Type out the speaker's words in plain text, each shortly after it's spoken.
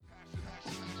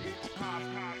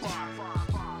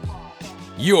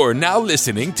You're now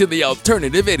listening to The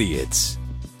Alternative Idiots,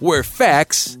 where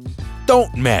facts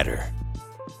don't matter.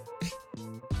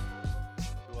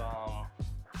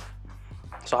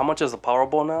 So how much is the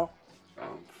Powerball now?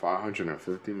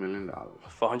 $550 million.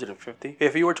 450.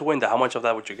 If you were to win that, how much of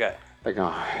that would you get? Like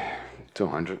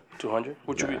 200. 200.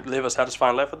 Would you live a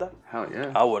satisfying life with that? Hell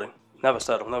yeah. I wouldn't. Never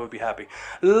settle. Never be happy.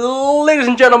 Ladies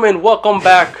and gentlemen, welcome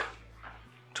back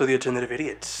to The Alternative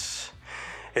Idiots.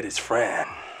 It is Fran.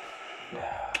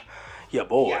 Yeah,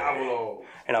 boy. Diablo.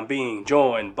 And I'm being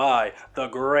joined by the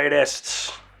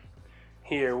greatest.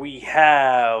 Here we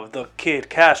have the Kid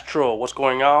Castro. What's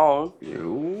going on?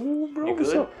 Yo, bro. You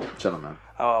What's good? up? Chillin', man.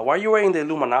 Why are you wearing the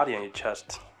Illuminati on your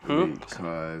chest?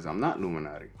 Because I'm not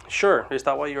Illuminati. Sure. Is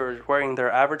that why you're wearing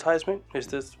their advertisement? Is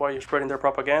this why you're spreading their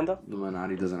propaganda?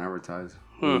 Illuminati doesn't advertise.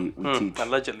 We teach.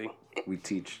 Allegedly. We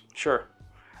teach. Sure.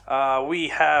 We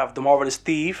have the marvelous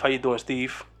Steve. How you doing,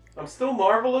 Steve? I'm still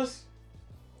marvelous.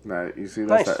 Right, you see,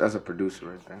 Nice. that's a producer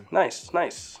right there. Nice,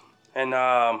 nice. And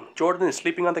Jordan is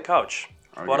sleeping on the couch.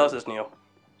 Oh, What yeah. else is new?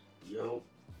 Yo.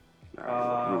 He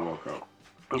woke up.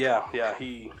 Yeah.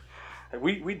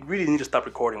 We really need to stop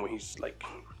recording when he's like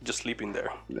just sleeping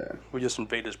there. Yeah. We just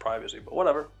invade his privacy, but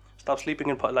whatever. Stop sleeping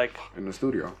in In the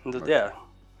studio. yeah.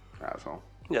 Asshole.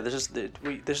 Yeah, this is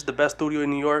the best studio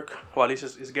in New York. Well, at least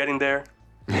it's getting there.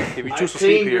 If you I choose to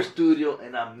sleep clean your here, studio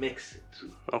and I mix it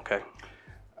too. okay.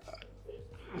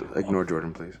 Ignore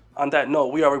Jordan, please. On that note,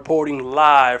 we are reporting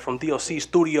live from DLC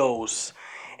Studios,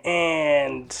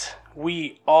 and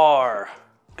we are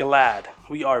glad.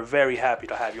 We are very happy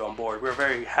to have you on board. We're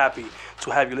very happy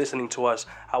to have you listening to us.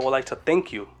 I would like to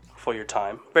thank you for your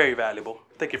time. Very valuable.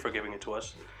 Thank you for giving it to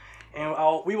us. And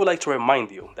we would like to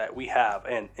remind you that we have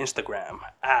an Instagram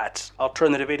at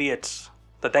Alternative Idiots,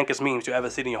 the dankest memes you ever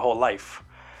seen in your whole life.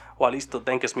 Well, at least the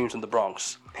dankest memes in the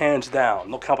Bronx. Hands down,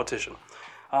 no competition.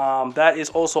 That is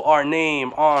also our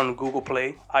name on Google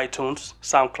Play, iTunes,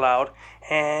 SoundCloud,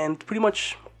 and pretty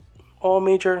much all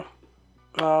major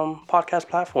podcast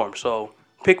platforms. So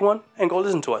pick one and go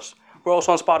listen to us. We're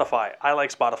also on Spotify. I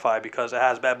like Spotify because it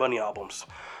has Bad Bunny albums.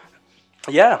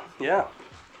 Yeah.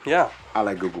 I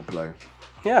like Google Play.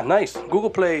 Yeah, nice.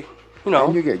 Google Play, you know.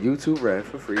 And you get YouTube Red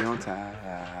for free on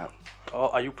tap. Oh,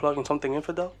 are you plugging something in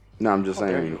for though? No, I'm just dare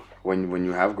saying, you. when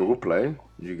you have Google Play,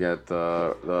 you get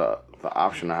the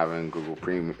option of having Google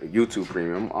Premium, YouTube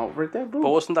Premium right there, bro. But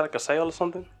wasn't that like a sale or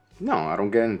something? No, I don't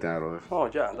get anything out of this. Oh,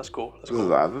 yeah, that's cool. That's This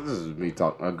cool. is me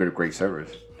talking a great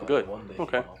service. Good.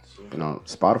 Okay. You know,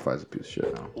 Spotify's a piece of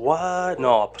shit now. What?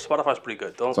 No, Spotify's pretty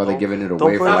good. So they're giving it don't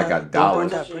away for burn like that- $1. Don't burn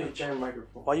that bridge.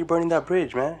 Why you burning that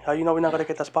bridge, man? How you know we're not gonna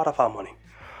get that Spotify money?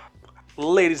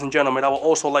 Ladies and gentlemen, I would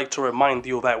also like to remind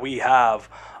you that we have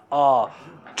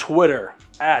Twitter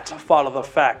at Follow the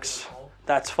Facts.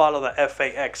 That's Follow the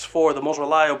FAX for the most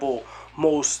reliable,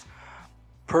 most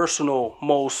personal,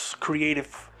 most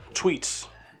creative tweets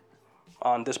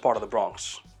on this part of the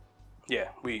Bronx. Yeah,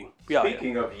 we are.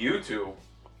 Speaking of YouTube,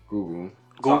 Google.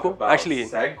 talk Google about actually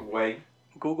Segway.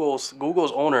 Google's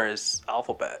owner is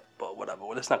Alphabet, but whatever.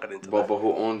 Well, let's not get into But that.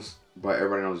 who owns? But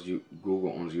everybody knows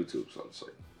Google owns YouTube, so it's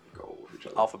like go with each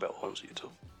other. Alphabet owns YouTube.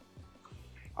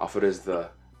 Alphabet is the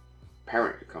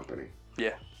parent company,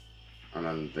 Yeah. and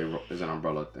then there's an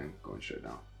umbrella thing going straight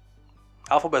down.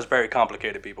 Alphabet's very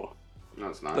complicated, people. No,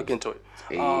 it's not. Look into it.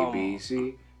 A B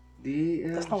C D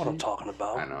F. That's not what I'm G. talking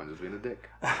about. I know, I'm just being a dick.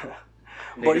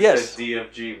 But Nigga yes. said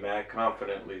DFG mad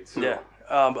confidently too. Yeah.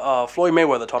 Floyd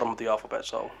Mayweather taught him with the alphabet,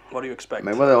 so what do you expect?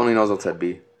 Mayweather only knows what's at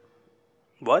B.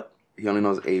 What? He only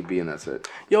knows A, B, and that's it.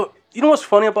 Yo, you know what's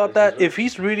funny about that? If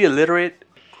he's really illiterate,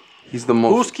 He's the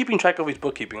most. who's keeping track of his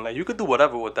bookkeeping? Like, you could do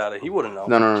whatever with that, and he wouldn't know.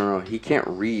 No. He can't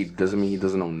read. Doesn't mean he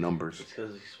doesn't know numbers.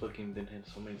 Because he's fucking been hit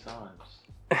so many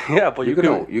times. Yeah, but You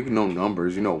can know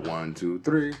numbers. You know 1, 2,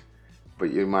 3,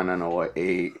 but you might not know what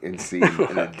A and C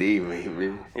and a D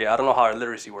maybe. Yeah, I don't know how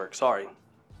illiteracy works. Sorry.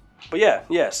 But yeah,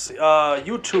 yes.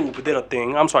 YouTube did a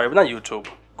thing. I'm sorry, but not YouTube.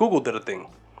 Google did a thing.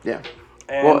 Yeah.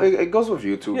 And Well, it goes with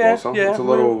YouTube Yeah, also. yeah, It's a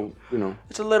little, you know.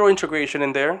 it's a little integration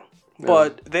in there.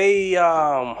 But they,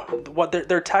 what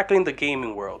they're tackling the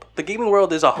gaming world. The gaming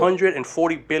world is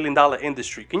 $140 billion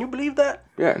industry. Can you believe that?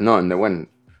 Yeah, no, and they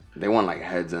went like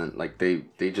heads in, like they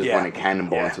just Yeah. went a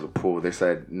cannonball Yeah. into the pool. They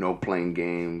said no playing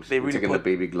games. They We're really taking put- the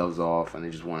baby gloves off, and they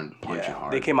just went punching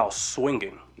hard. They came out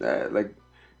swinging. Yeah, like,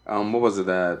 what was it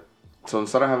that? So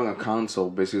instead of having a console,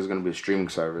 basically it's gonna be a streaming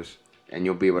service, and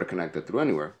you'll be able to connect it through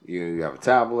anywhere. You have a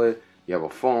tablet, you have a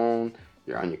phone,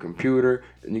 you're on your computer,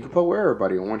 and you can play with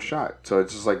everybody in one shot. So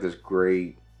it's just like this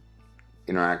great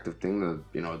interactive thing that,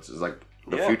 you know, it's just like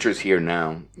the Yeah. future is here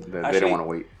now. They Actually, don't want to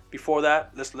wait. Before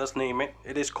that, let's name it.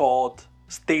 It is called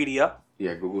Stadia.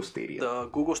 Yeah, Google Stadia. The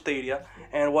Google Stadia.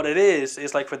 And what it is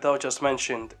like Fidel just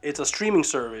mentioned, it's a streaming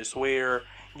service where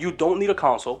you don't need a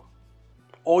console.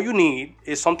 All you need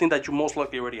is something that you most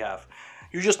likely already have.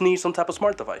 You just need some type of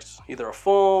smart device, either a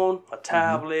phone, a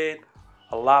tablet,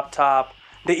 a laptop.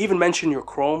 They even mention your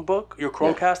Chromebook, your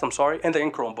Chromecast, I'm sorry, and they're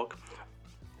in Chromebook.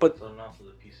 But So now for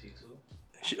the PC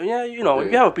too. yeah, you know,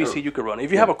 if you have a PC, you can run.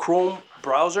 If you have a Chrome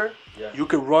browser, you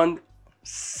can run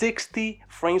 60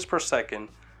 frames per second,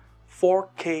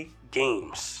 4K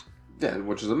games. Yeah,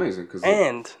 which is amazing.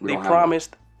 And they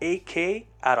promised 8K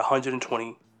at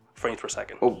 120 frames per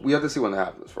second. Oh, we have to see when that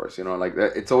happens first. You know, like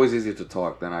it's always easier to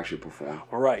talk than actually perform.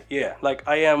 Right, yeah. Like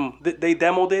they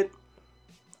demoed it.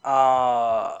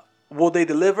 Will they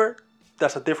deliver?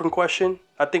 That's a different question.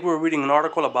 I think we were reading an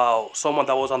article about someone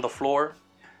that was on the floor.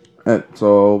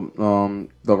 So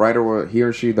the writer, he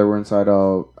or she, they were inside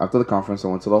after the conference. They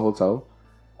went to the hotel,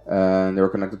 and they were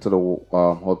connected to the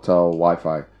hotel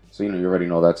Wi-Fi. So you already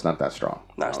know that's not that strong.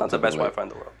 No, it's not the best Wi-Fi in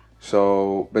the world.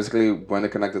 So basically, when they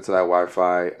connected to that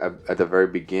Wi-Fi, at the very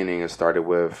beginning, it started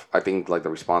with, I think like the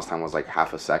response time was like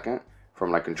half a second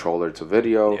from like controller to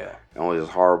video. Yeah. And it was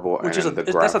just horrible. Which is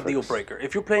that's a deal breaker.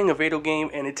 If you're playing a video game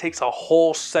and it takes a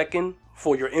whole second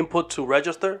for your input to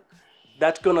register,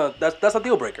 that's a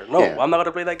deal breaker. No, I'm not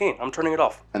gonna play that game. I'm turning it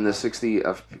off. And the 60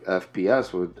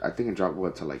 FPS would, I think it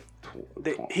dropped to like.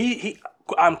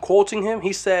 I'm quoting him.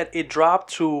 He said it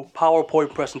dropped to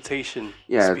PowerPoint presentation.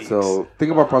 Yeah. speeds. So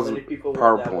think about How many people were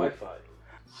on that PowerPoint. Wi-Fi?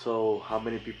 So how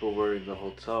many people were in the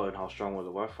hotel and how strong was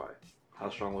the Wi-Fi? How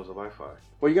strong was the Wi-Fi?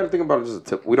 Well, you got to think about it as a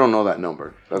tip. We don't know that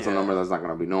number. That's a number that's not going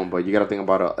to be known. But you got to think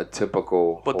about a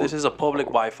typical. But this is a public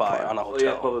Wi-Fi on a Oh hotel.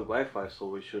 yeah, public Wi-Fi, so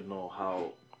we should know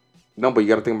how. No, but you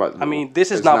got to think about. I mean,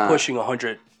 this is not pushing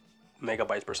 100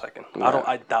 megabytes per second. Yeah.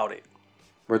 I doubt it.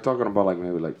 We're talking about like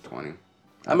maybe like 20.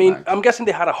 I mean, I'm guessing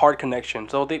they had a hard connection,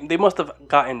 so they must have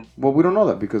gotten. Well, we don't know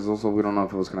that because also we don't know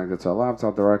if it was connected to a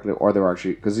laptop directly or they were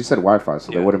actually, because he said Wi-Fi,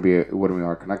 so it wouldn't be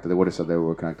hard connected. They would have said they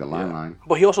were connected landline.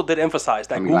 But he also did emphasize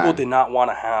that Google LAN. did not want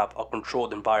to have a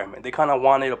controlled environment. They kind of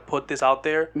wanted to put this out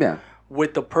there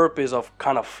with the purpose of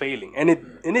kind of failing, and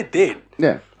it did.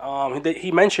 Yeah.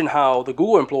 He mentioned how the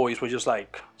Google employees were just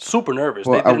like super nervous.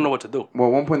 They didn't know what to do. Well,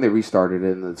 at one point they restarted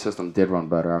it and the system did run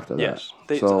better after that.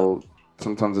 Yes. So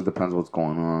sometimes it depends what's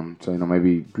going on. So,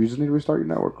 maybe you just need to restart your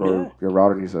network or your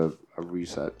router needs a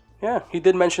reset. Yeah, he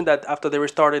did mention that after they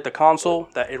restarted the console,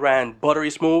 that it ran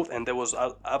buttery smooth and there was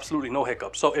absolutely no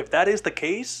hiccups. So if that is the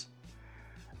case,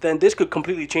 then this could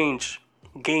completely change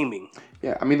gaming.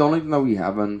 Yeah, I mean, the only thing that we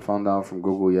haven't found out from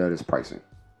Google yet is pricing.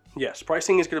 Yes,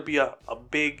 pricing is going to be a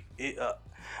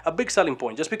big selling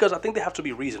point, just because I think they have to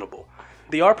be reasonable.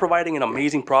 They are providing an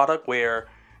amazing product where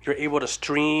you're able to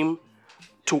stream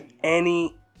to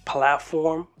any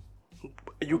platform.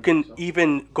 You can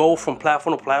even go from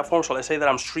platform to platform. So let's say that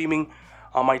I'm streaming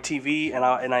on my TV and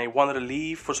I wanted to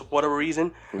leave for whatever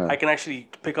reason. Yeah. I can actually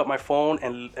pick up my phone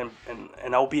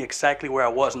and I'll be exactly where I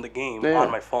was in the game on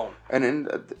my phone. And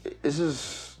it's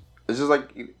just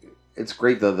like, it's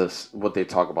great that what they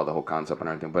talk about, the whole concept and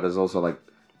everything, but it's also like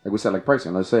we said, like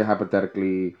pricing. Let's say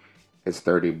hypothetically it's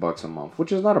 $30 a month,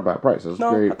 which is not a bad price. It's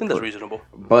great. I think that's reasonable.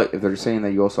 But if they're saying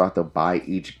that you also have to buy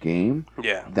each game,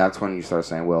 that's when you start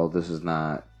saying, well, this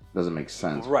doesn't make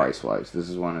sense price wise. This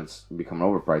is when it's becoming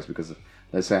overpriced because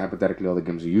let's say hypothetically all the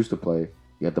games you used to play,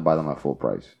 you have to buy them at full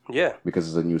price. Yeah. Because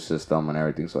it's a new system and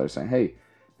everything. So they're saying, hey,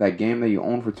 that game that you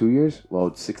own for 2 years, well,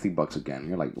 it's $60 again.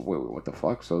 You're like, wait, what the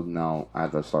fuck? So now I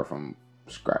have to start from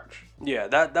scratch. Yeah,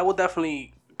 that would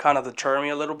definitely kind of deter me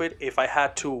a little bit if I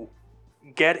had to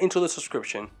get into the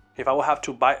subscription. If I would have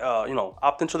to buy,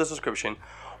 opt into the subscription,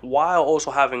 while also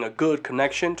having a good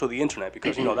connection to the internet,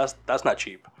 because that's not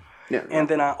cheap. Yeah. And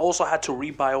then I also had to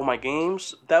rebuy all my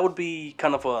games. That would be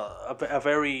kind of a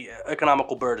very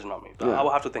economical burden on me. I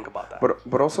will have to think about that.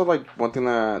 But also like one thing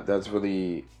that's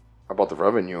really about the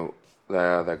revenue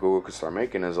that Google could start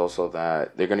making is also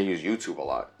that they're going to use YouTube a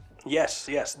lot. Yes.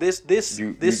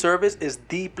 This service is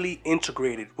deeply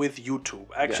integrated with YouTube.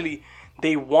 Actually,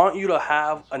 they want you to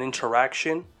have an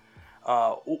interaction.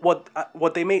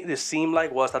 What they made this seem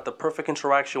like was that the perfect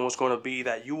interaction was going to be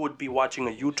that you would be watching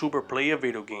a YouTuber play a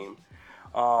video game,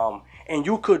 and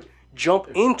you could jump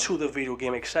into the video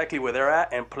game exactly where they're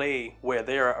at and play where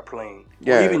they are playing,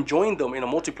 or even join them in a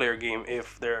multiplayer game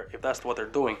if that's what they're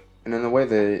doing. And in a way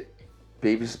that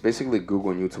basically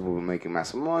Google and YouTube will be making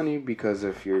massive money, because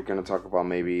if you're going to talk about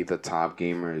maybe the top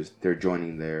gamers, they're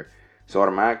joining there. So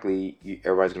automatically,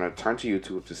 everybody's going to turn to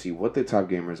YouTube to see what the top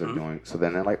gamers are doing. So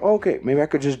then they're like, oh, okay, maybe I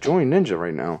could just join Ninja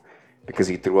right now, because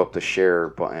he threw up the share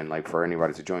button like for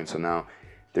anybody to join. So now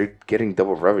they're getting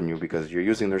double revenue because you're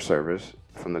using their service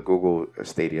from the Google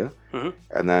Stadia,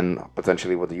 and then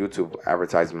potentially with the YouTube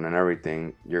advertisement and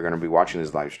everything, you're going to be watching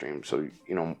this live stream. So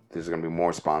there's going to be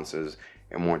more sponsors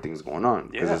and more things going on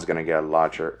because it's going to get a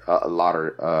larger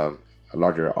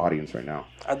audience right now.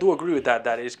 I do agree with that.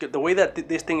 That is the way that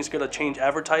this thing is going to change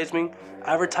advertising.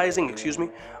 Is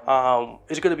going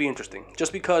to be interesting.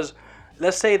 Just because,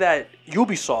 let's say that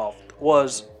Ubisoft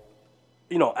was,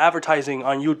 advertising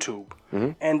on YouTube,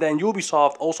 and then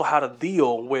Ubisoft also had a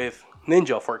deal with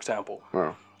Ninja, for example.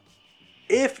 Wow.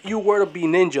 If you were to be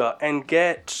Ninja and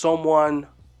get someone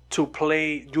to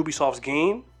play Ubisoft's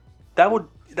game,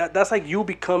 that's like you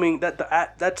becoming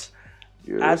that's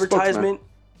advertisement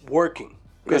working,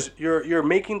 because you're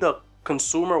making the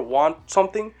consumer want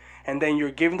something, and then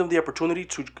you're giving them the opportunity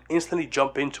to instantly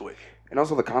jump into it. And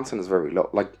also the content is very low.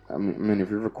 Like, I mean, if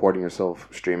you're recording yourself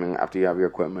streaming after you have your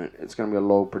equipment, it's gonna be a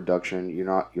low production. You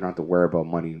don't have to worry about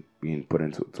money being put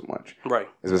into it too much. Right.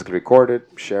 It's basically record it,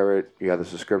 share it. You have the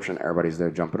subscription. Everybody's there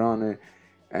jumping on it,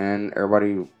 and a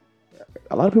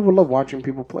lot of people love watching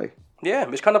people play. Yeah,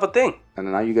 it's kind of a thing. And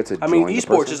then now you get to.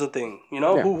 Esports is a thing.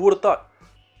 Yeah. Who would have thought?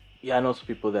 Yeah, I know some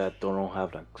people that don't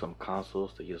have like some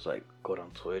consoles. They just like go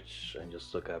on Twitch and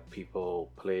just look at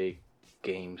people play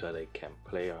games that they can't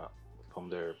play from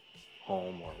their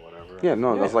home or whatever. Yeah,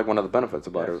 no, that's like one of the benefits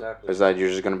about it. Exactly. Is that you're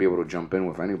just going to be able to jump in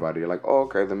with anybody. You're like, oh,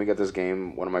 okay, let me get this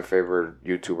game. One of my favorite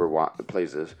YouTuber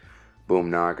plays this. Boom,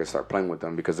 now I can start playing with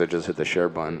them because they just hit the share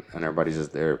button and everybody's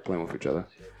just there playing with each other.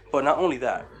 But not only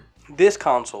that, this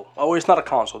console, it's not a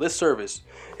console, this service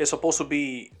is supposed to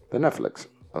be The Netflix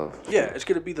of... Yeah, it's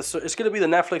gonna be the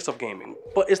Netflix of gaming.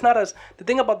 But it's not the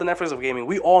thing about the Netflix of gaming.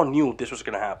 We all knew this was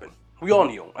gonna happen. We all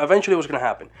knew eventually it was gonna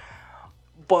happen.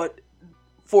 But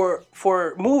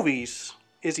for movies,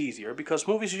 it's easier because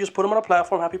movies you just put them on a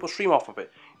platform, have people stream off of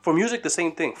it. For music, the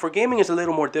same thing. For gaming, it's a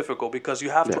little more difficult because you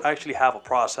have to actually have a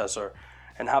processor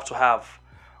and have to have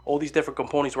all these different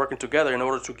components working together in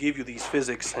order to give you these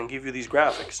physics and give you these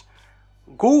graphics.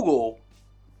 Google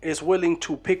is willing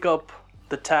to pick up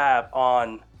the tab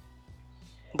on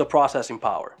the processing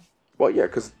power. Well, yeah,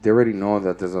 because they already know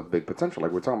that there's a big potential.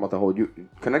 Like, we're talking about the whole...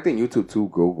 connecting YouTube to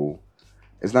Google.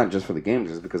 It's not just for the games.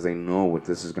 It's because they know what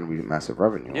this is going to be massive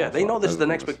revenue. Yeah, they know this is the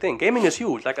next big thing. Gaming is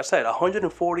huge. Like I said,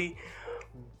 $140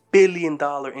 billion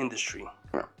industry.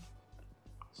 Yeah.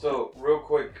 So, real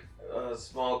quick,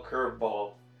 small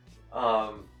curveball.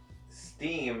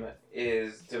 Steam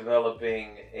is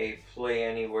developing a Play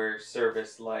Anywhere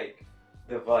service-like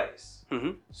device.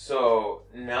 Mm-hmm. So,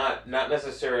 not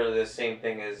necessarily the same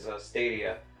thing as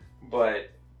Stadia,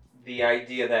 but the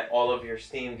idea that all of your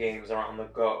Steam games are on the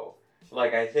go.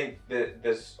 Like, I think that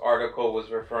this article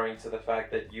was referring to the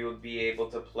fact that you would be able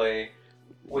to play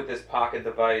with this pocket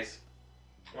device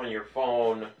on your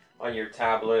phone, on your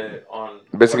tablet, on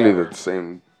basically whatever. the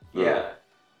same. Yeah.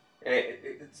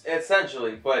 It's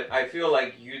essentially, but I feel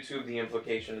like YouTube, the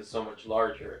implication is so much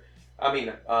larger. I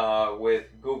mean, with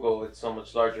Google, it's so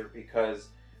much larger because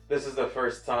this is the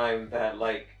first time that,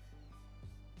 like,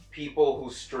 people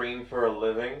who stream for a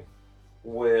living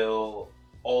will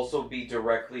also be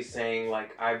directly saying,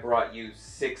 like, I brought you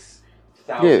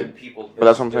 6,000 people. But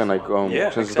that's what I'm saying.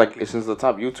 Like, since the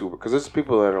top YouTuber, because there's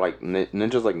people that are like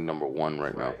Ninja's like number one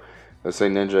right now. Let's say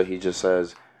Ninja, he just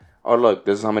says, "Oh, look,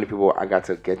 this is how many people I got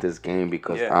to get this game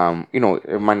because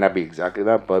it might not be exactly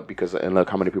that, but because and look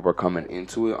how many people are coming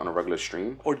into it on a regular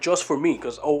stream, or just for me,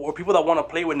 or people that want to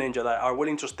play with Ninja that are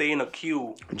willing to stay in a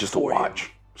queue just to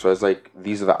watch." So it's like,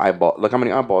 these are the eyeballs. Look how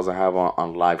many eyeballs I have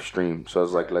on live stream. So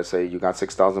it's like, let's say you got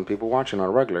 6,000 people watching on a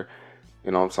regular.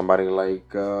 Somebody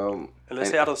like... and let's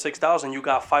say out of 6,000, you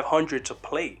got 500 to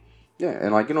play. Yeah,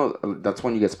 and like, that's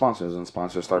when you get sponsors. And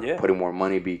sponsors start putting more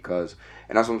money because...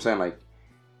 And that's what I'm saying, like...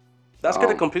 That's going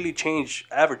to completely change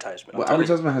advertisement. Well,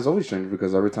 advertisement has always changed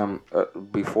because every time...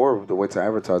 before, the way to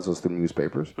advertise was through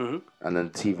newspapers. Mm-hmm. And then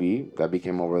TV, that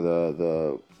became over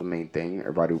the main thing.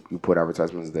 Everybody, you put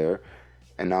advertisements there.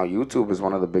 And now YouTube is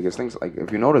one of the biggest things. Like,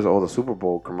 if you notice, all the Super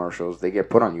Bowl commercials, they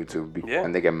get put on YouTube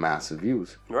and they get massive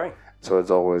views. Right. So it's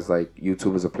always like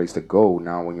YouTube is a place to go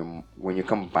now when you're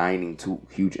combining two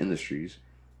huge industries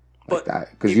like that.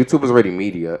 Because YouTube is already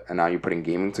media, and now you're putting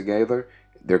gaming together.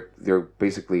 They're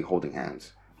basically holding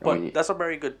hands. But that's a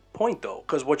very good point, though,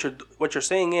 because what you're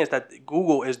saying is that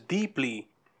Google is deeply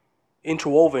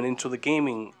interwoven into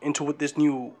this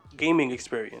new gaming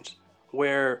experience,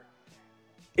 where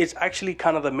it's actually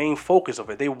kind of the main focus of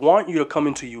it. They want you to come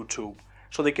into YouTube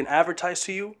so they can advertise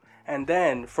to you, and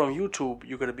then from YouTube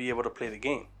you're going to be able to play the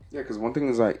game. Yeah, because one thing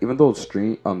is that even though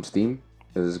Steam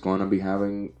is going to be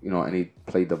having any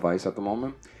Play device at the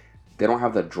moment, they don't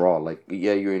have the draw. Like,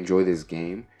 yeah, you enjoy this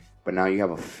game, but now you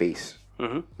have a face.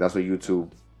 Mm-hmm. That's what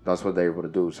YouTube. That's what they're able to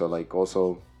do. So like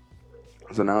also,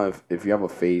 so now if you have a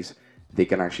face, they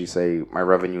can actually say my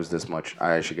revenue is this much.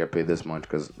 I should get paid this much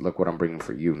because look what I'm bringing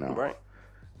for you now. Right.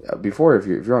 Before, if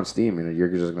you're on Steam, you're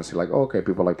just gonna see like, oh, okay,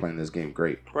 people like playing this game,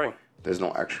 great. Right. There's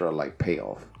no extra like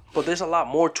payoff. But there's a lot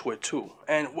more to it too.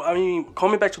 And I mean,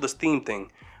 coming back to the Steam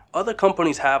thing, other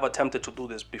companies have attempted to do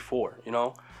this before. You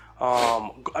know,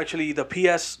 actually the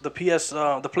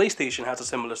PlayStation has a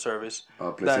similar service.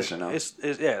 PlayStation now.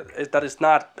 That is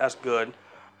not as good.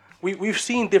 We've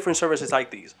seen different services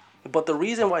like these. But the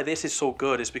reason why this is so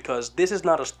good is because this is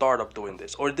not a startup doing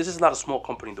this, or this is not a small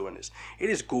company doing this.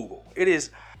 It is Google. It is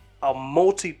a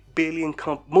multi-billion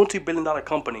dollar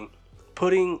company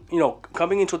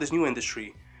coming into this new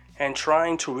industry and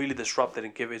trying to really disrupt it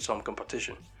and give it some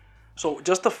competition. So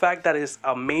just the fact that it's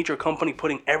a major company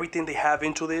putting everything they have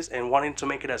into this and wanting to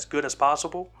make it as good as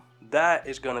possible, that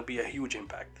is going to be a huge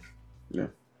impact. Yeah.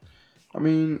 I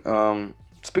mean,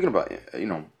 speaking about,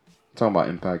 talking about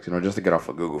impact, just to get off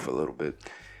of Google for a little bit,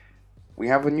 we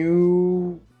have a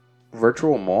new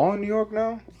virtual mall in New York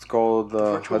now. It's called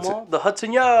the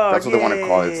Hudson Yard. That's what they want to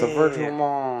call it. It's a virtual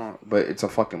mall, but it's a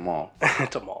fucking mall.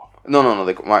 It's a mall. No.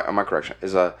 My correction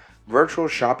is a virtual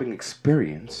shopping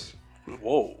experience.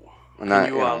 Whoa.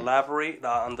 Can you elaborate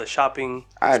on the shopping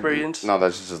experience? No,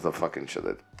 that's just the fucking shit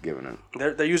they're giving it.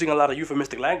 They're using a lot of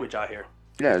euphemistic language out here.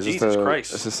 Yeah, it's Jesus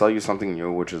Christ. It's to sell you something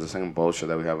new, which is the same bullshit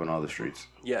that we have in all the streets.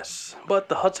 Yes, but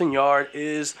the Hudson Yard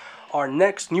is our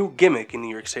next new gimmick in New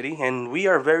York City, and we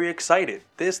are very excited.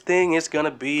 This thing is going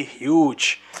to be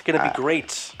huge. It's going to be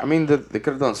great. I mean, they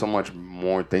could have done so much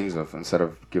more things instead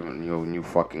of giving you a new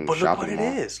fucking shopping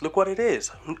mall. Look what it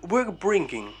is. We're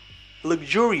bringing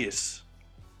luxurious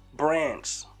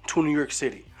brands to New York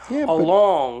City,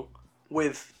 along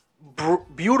with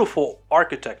beautiful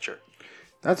architecture.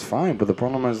 That's fine, but the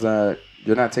problem is that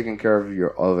you're not taking care of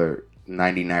your other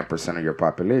 99% of your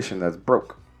population that's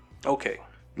broke. Okay.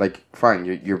 Like, fine,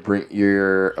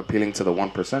 you're appealing to the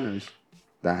 1%ers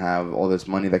that have all this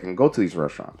money that can go to these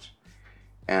restaurants.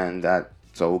 And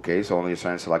so only you're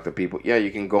trying to select the people. Yeah,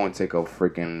 you can go and take a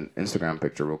freaking Instagram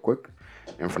picture real quick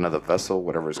in front of the vessel,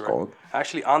 whatever it's called.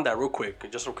 Actually, on that real quick,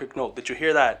 just a quick note. Did you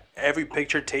hear that every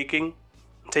picture taken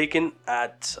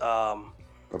at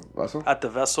the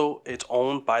vessel, it's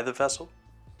owned by the vessel?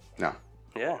 No.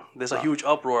 Yeah, there's a huge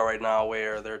uproar right now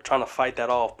where they're trying to fight that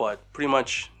off, but pretty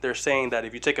much they're saying that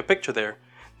if you take a picture there,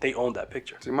 they own that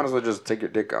picture. So you might as well just take your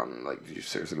dick out and, do you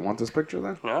seriously want this picture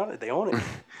then? Yeah, they own it.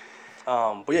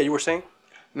 But yeah, you were saying?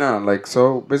 No,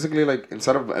 so basically,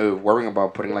 instead of worrying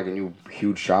about putting, a new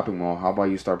huge shopping mall, how about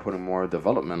you start putting more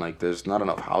development? There's not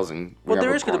enough housing. Well,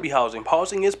 there is going to be housing.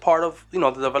 Housing is part of, the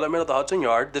development of the Hudson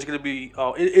Yard. There's going to be,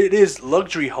 it is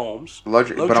luxury homes.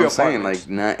 Luxury but I'm saying,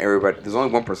 not everybody, there's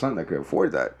only 1% that could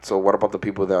afford that. So what about the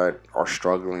people that are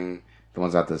struggling, the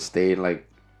ones that have to stay,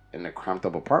 in a cramped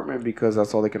up apartment because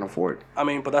that's all they can afford? I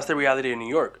mean, but that's the reality of New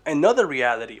York. Another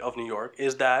reality of New York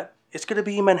is that it's going to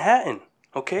be in Manhattan,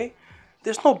 okay?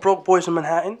 There's no broke boys in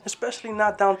Manhattan, especially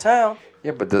not downtown.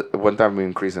 Yeah, but wouldn't that be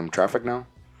increasing traffic now?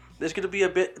 There's going to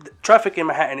be traffic in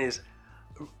Manhattan is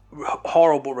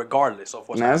horrible regardless of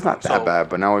what's happening. It's not that bad,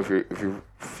 but now if you're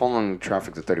following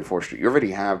traffic to 34th Street, you already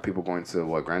have people going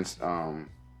to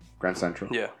Grand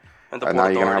Central? Yeah. And now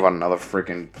you're going to have another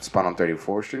freaking spot on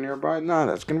 34th Street nearby? No,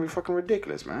 that's going to be fucking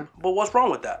ridiculous, man. But what's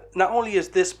wrong with that? Not only is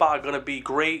this spot going to be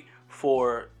great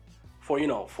for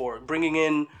bringing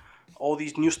in all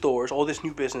these new stores, all these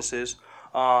new businesses,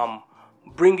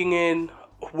 bringing in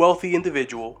wealthy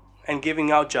individual and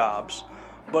giving out jobs,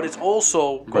 but it's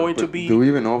also going to be... Do we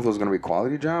even know if those are going to be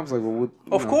quality jobs?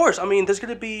 Of course. I mean, there's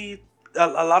going to be a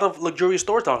lot of luxurious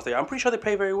stores down there. I'm pretty sure they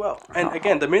pay very well. And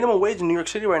again, the minimum wage in New York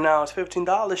City right now is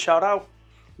 $15. Shout out.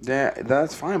 Yeah,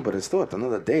 that's fine, but it's still at the end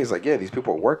of the day, it's these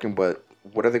people are working, but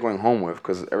what are they going home with?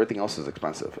 Because everything else is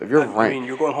expensive. If you're I mean,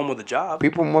 you're going home with a job.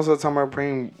 People most of the time are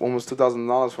paying almost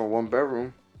 $2,000 for one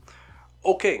bedroom.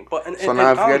 Okay, but so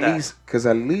now at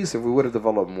least if we would have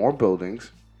developed more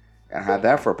buildings and had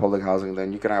that for public housing,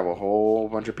 then you could have a whole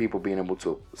bunch of people being able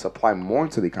to supply more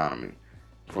into the economy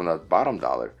from the bottom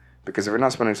dollar. Because if you're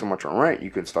not spending so much on rent,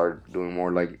 you can start doing more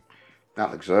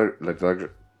not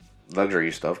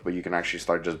luxury stuff, but you can actually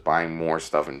start just buying more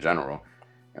stuff in general.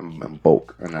 In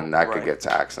bulk, and then that could get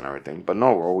taxed and everything. But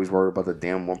no, we're always worried about the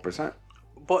damn 1%.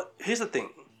 But here's the thing: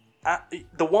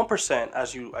 the 1%,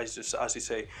 as you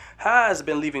say, has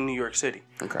been leaving New York City.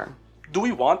 Okay. Do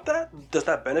we want that? Does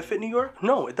that benefit New York?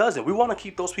 No, it doesn't. We want to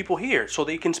keep those people here so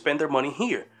they can spend their money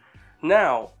here.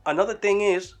 Now, another thing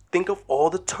is, think of all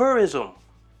the tourism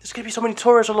There's gonna be so many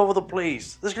tourists all over the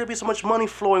place. There's gonna be so much money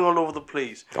flowing all over the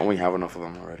place. Don't we have enough of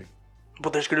them already?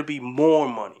 But there's gonna be more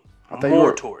money, I thought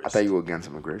more I tourists. thought you were against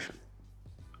immigration.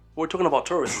 We're talking about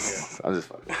tourism here. I'm just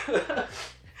fucking.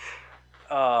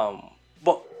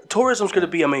 But tourism's gonna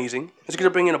be amazing. It's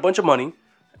gonna bring in a bunch of money,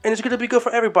 and it's gonna be good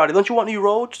for everybody. Don't you want new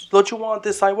roads? Don't you want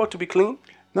this sidewalk to be clean?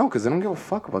 No, because they don't give a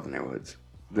fuck about the neighborhoods.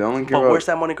 They only give But a... where's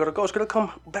that money gonna go? It's gonna come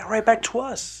right back to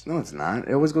us. No, it's not.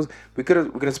 It always goes... We could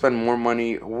have spent more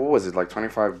money. What was it? Like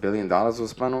 $25 billion was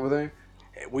spent over there?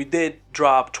 We did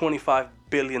drop $25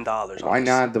 billion. Why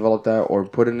not develop that or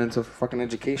put it into fucking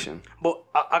education? But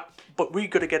but we're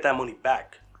gonna get that money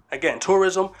back. Again,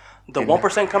 tourism, the And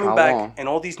 1% coming how back, long? and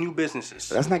all these new businesses.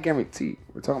 But that's not guaranteed.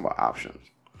 We're talking about options.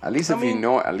 At least if you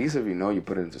know you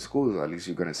put it into schools, at least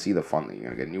you're gonna see the funding.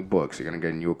 You're gonna get new books. You're gonna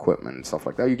get new equipment and stuff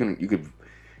like that. You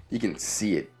can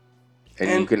see it, and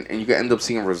you can end up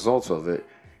seeing results of it.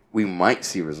 We might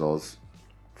see results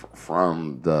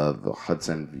from the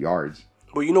Hudson Yards.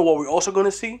 But you know what we're also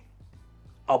gonna see?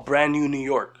 A brand new New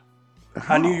York.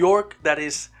 A New York that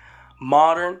is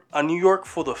modern. A New York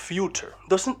for the future.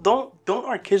 Don't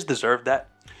our kids deserve that?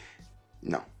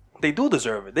 No. They do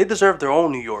deserve it. They deserve their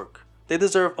own New York. They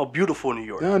deserve a beautiful New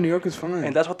York. No, New York is fine.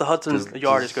 And that's what the Hudson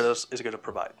Yard is gonna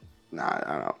provide. Nah,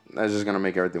 I don't know. That's just gonna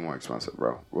make everything more expensive,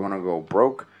 bro. We're gonna go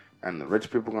broke, and the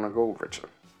rich people are gonna go richer.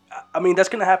 I mean, that's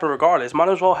gonna happen regardless. Might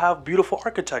as well have beautiful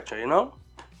architecture, you know?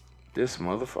 This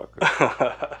motherfucker.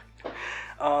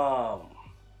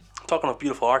 Talking of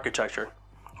beautiful architecture,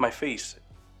 my face,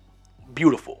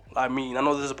 beautiful. I mean, I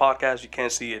know this is a podcast, you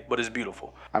can't see it, but it's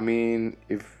beautiful. I mean,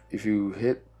 if you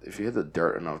hit the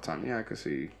dirt enough time, yeah, I can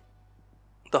see.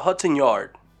 The Hudson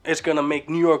Yard is gonna make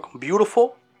New York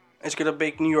beautiful. It's gonna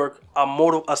make New York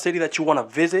a city that you want to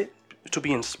visit, to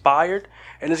be inspired,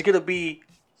 and it's gonna be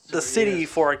the city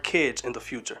for our kids in the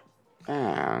future.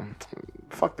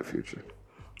 Fuck the future.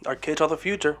 Our kids are the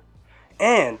future,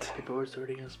 and People were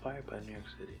already inspired by New York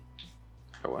City.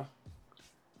 What?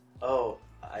 Oh,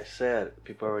 I said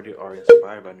people already are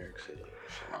inspired by New York City.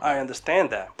 I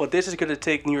understand that. But this is gonna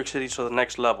take New York City to the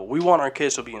next level. We want our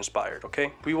kids to be inspired,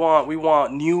 okay? We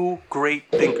want new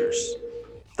great thinkers.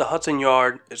 The Hudson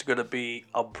Yard is gonna be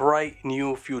a bright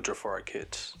new future for our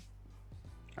kids.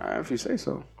 If you say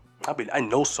so. I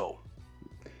know so.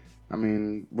 I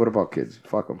mean, what about kids?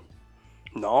 Fuck them.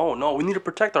 No, we need to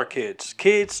protect our kids.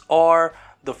 Kids are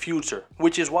the future,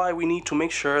 which is why we need to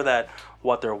make sure that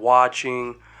what they're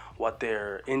watching, what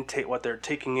they're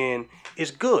taking in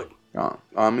is good.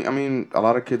 I mean, a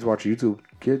lot of kids watch YouTube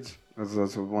Kids.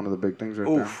 That's one of the big things right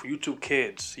there. Oof, YouTube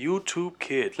Kids.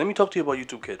 Let me talk to you about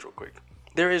YouTube Kids real quick.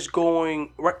 There is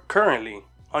currently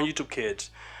on YouTube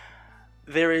Kids,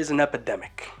 there is an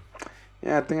epidemic.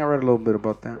 Yeah, I think I read a little bit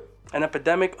about that. An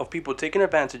epidemic of people taking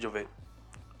advantage of it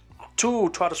to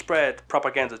try to spread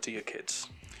propaganda to your kids.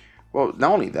 Well,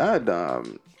 not only that,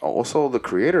 also the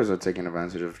creators are taking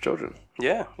advantage of children.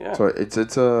 Yeah. So it's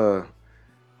a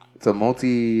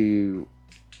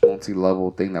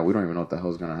multi-level thing that we don't even know what the hell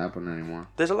is gonna happen anymore.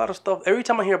 There's a lot of stuff. Every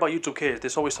time I hear about YouTube Kids,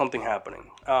 there's always something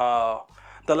happening.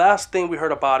 The last thing we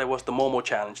heard about it was the Momo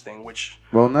Challenge thing, which...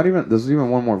 Well, not even... There's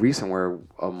even one more recent where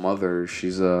a mother,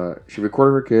 she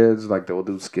recorded her kids, like they'll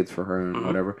do skits for her and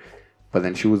whatever, but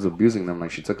then she was abusing them. Like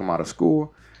she took them out of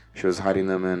school. She was hiding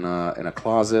them in a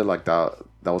closet, like that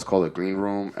was called a green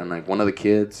room. And like one of the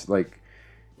kids, like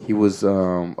he was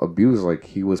abused, like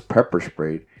he was pepper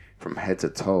sprayed from head to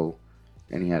toe,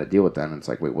 and he had to deal with that. And it's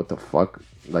like, wait, what the fuck?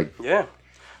 Like, yeah.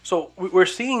 So we're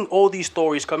seeing all these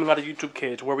stories coming out of YouTube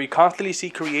Kids, where we constantly see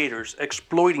creators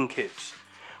exploiting kids.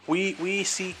 We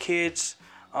see kids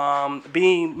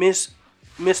being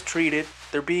mistreated.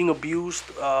 They're being abused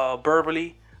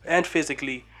verbally and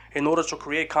physically in order to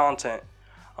create content,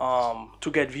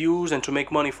 to get views and to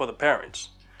make money for the parents.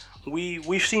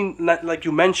 We've seen, like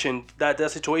you mentioned, that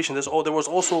situation. There was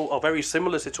also a very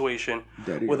similar situation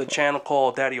with a channel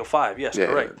called Daddy-O-5. Yes, yeah,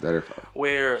 correct. Daddy-O-5.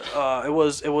 Where it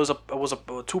was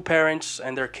two parents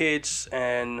and their kids,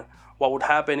 and what would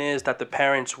happen is that the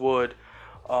parents would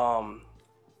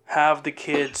have the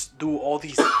kids do all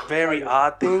these very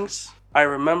odd things. I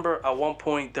remember at one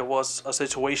point there was a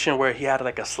situation where he had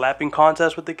like a slapping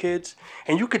contest with the kids,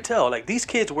 and you could tell like these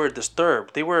kids were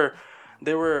disturbed. They were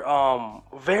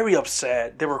very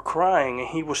upset. They were crying, and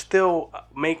he would still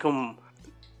make them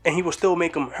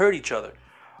hurt each other.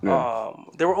 Yeah.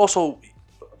 There were also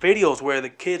videos where the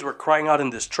kids were crying out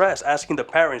in distress, asking the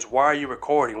parents, "Why are you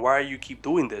recording? Why are you keep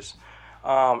doing this?"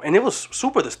 And it was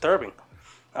super disturbing.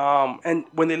 And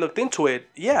when they looked into it,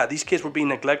 yeah, these kids were being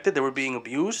neglected. They were being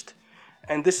abused,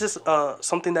 and this is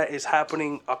something that is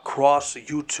happening across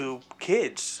YouTube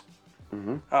Kids.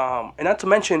 And not to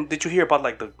mention, did you hear about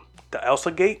like the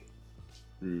Elsa Gate?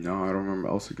 No, I don't remember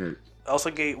Elsa Gate.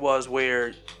 Elsa Gate was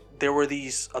where there were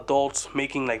these adults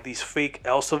making like these fake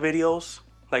Elsa videos,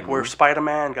 like where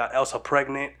Spider-Man got Elsa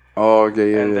pregnant, Oh,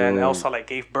 okay, yeah. and then yeah. Elsa like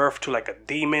gave birth to like a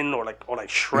demon or like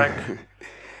Shrek.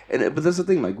 But that's the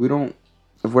thing, like, we don't,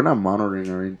 if we're not monitoring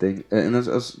or anything, and it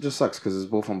just sucks because it's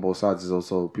both on both sides. There's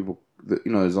also people, that,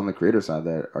 there's on the creator side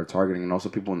that are targeting, and also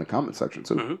people in the comment section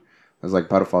too. There's like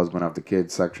pedophiles going after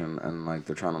kids section, and like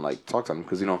they're trying to like talk to them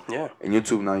because Yeah. in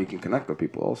YouTube now you can connect with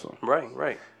people also.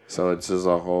 Right. So it's just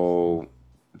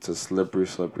it's a slippery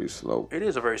slope. It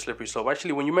is a very slippery slope.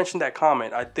 Actually, when you mentioned that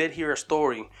comment, I did hear a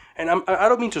story, and I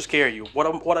don't mean to scare you.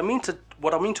 What I mean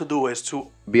to do is to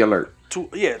Be alert. to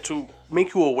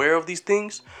make you aware of these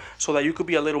things, so that you could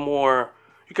be a little more,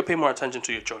 you could pay more attention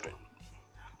to your children.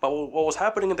 But what was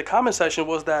happening in the comment section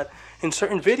was that in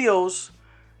certain videos,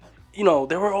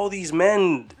 there were all these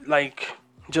men like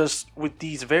just with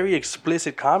these very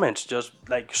explicit comments, just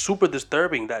like super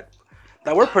disturbing that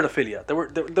were pedophilia.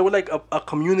 They were like a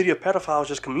community of pedophiles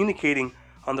just communicating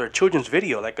on their children's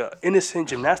video, like a innocent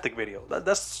gymnastic video.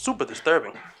 That's super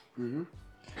disturbing.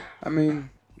 I mean,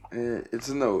 it's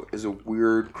a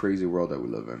weird, crazy world that we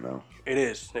live in now. It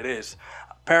is.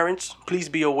 Parents, please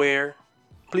be aware.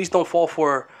 Please don't fall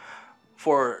for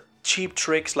cheap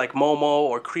tricks like Momo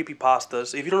or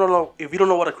creepypastas. If you don't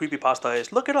know what a creepypasta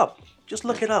is, look it up. Just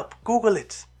look it up. Google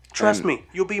it. Trust me,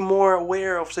 you'll be more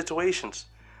aware of situations.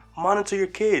 Monitor your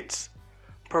kids.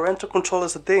 Parental control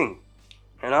is a thing.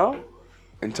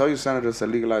 And tell your senators to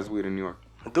legalize weed in New York.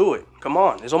 Do it. Come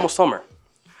on. It's almost summer.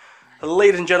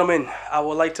 Ladies and gentlemen, I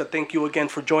would like to thank you again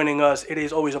for joining us. It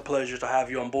is always a pleasure to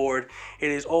have you on board. It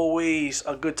is always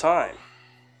a good time.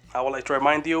 I would like to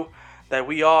remind you that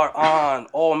we are on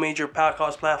all major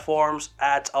podcast platforms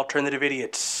at Alternative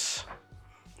Idiots.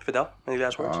 Fidel, any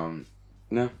last words?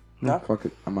 No, No? fuck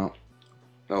it. I'm out.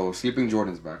 Oh, Sleeping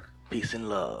Jordan's back. Peace and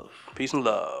love. Peace and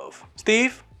love.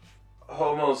 Steve?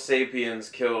 Homo sapiens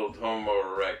killed Homo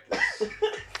erectus.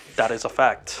 That is a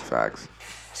fact. Facts.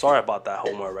 Sorry about that,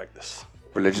 Homo erectus.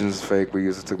 Religion is fake. We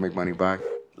use it to make money back.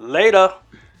 Later.